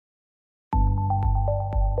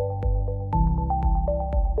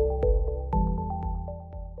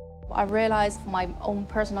I realized my own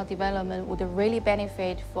personal development would really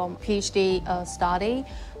benefit from PhD study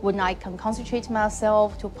when I can concentrate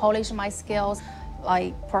myself to polish my skills,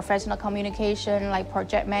 like professional communication, like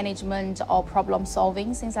project management or problem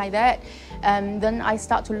solving, things like that. And then I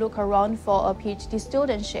start to look around for a PhD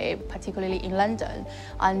studentship, particularly in London.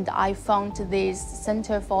 And I found this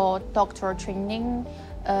Center for Doctoral Training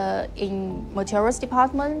in Materials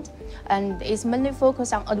Department, and it's mainly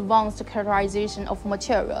focused on advanced characterization of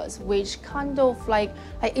materials, which kind of like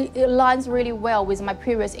it aligns really well with my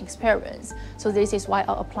previous experience. So this is why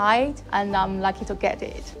I applied, and I'm lucky to get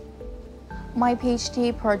it. My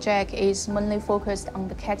PhD project is mainly focused on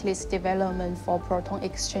the catalyst development for proton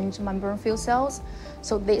exchange membrane fuel cells.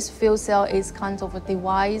 So this fuel cell is kind of a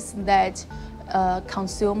device that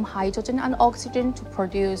consume hydrogen and oxygen to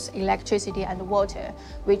produce electricity and water,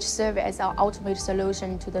 which serve as our ultimate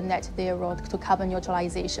solution to the net zero to carbon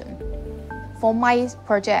neutralization. For my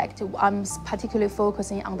project, I'm particularly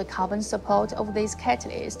focusing on the carbon support of this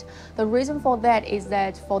catalyst. The reason for that is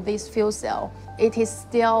that for this fuel cell, it is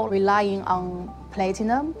still relying on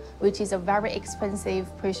platinum, which is a very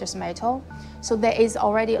expensive precious metal. So there is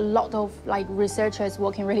already a lot of researchers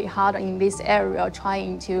working really hard in this area,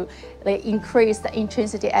 trying to increase the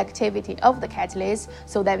intrinsic activity of the catalyst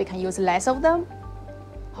so that we can use less of them.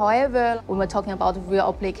 However, when we're talking about real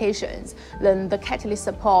applications, then the catalyst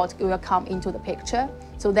support will come into the picture.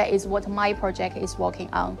 So that is what my project is working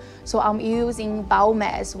on. So I'm using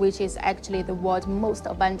biomass, which is actually the world's most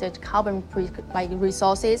abundant carbon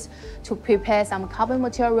resources, to prepare some carbon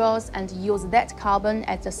materials and use that carbon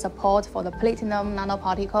as the support for the platinum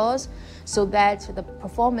nanoparticles, so that the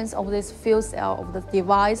performance of this fuel cell of the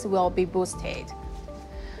device will be boosted.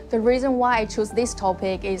 The reason why I chose this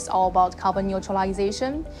topic is all about carbon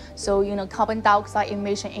neutralization. So, carbon dioxide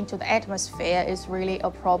emission into the atmosphere is really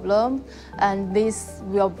a problem, and this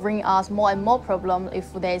will bring us more and more problems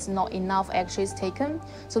if there is not enough actions taken.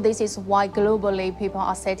 So this is why globally people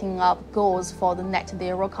are setting up goals for the net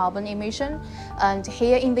zero carbon emission. And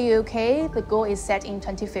here in the UK, the goal is set in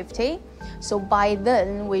 2050. So by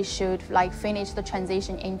then, we should finish the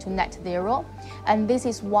transition into net zero. And this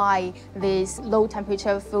is why this low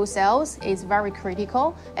temperature fuel cells is very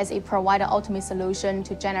critical, as it provides an ultimate solution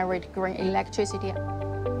to generate green electricity.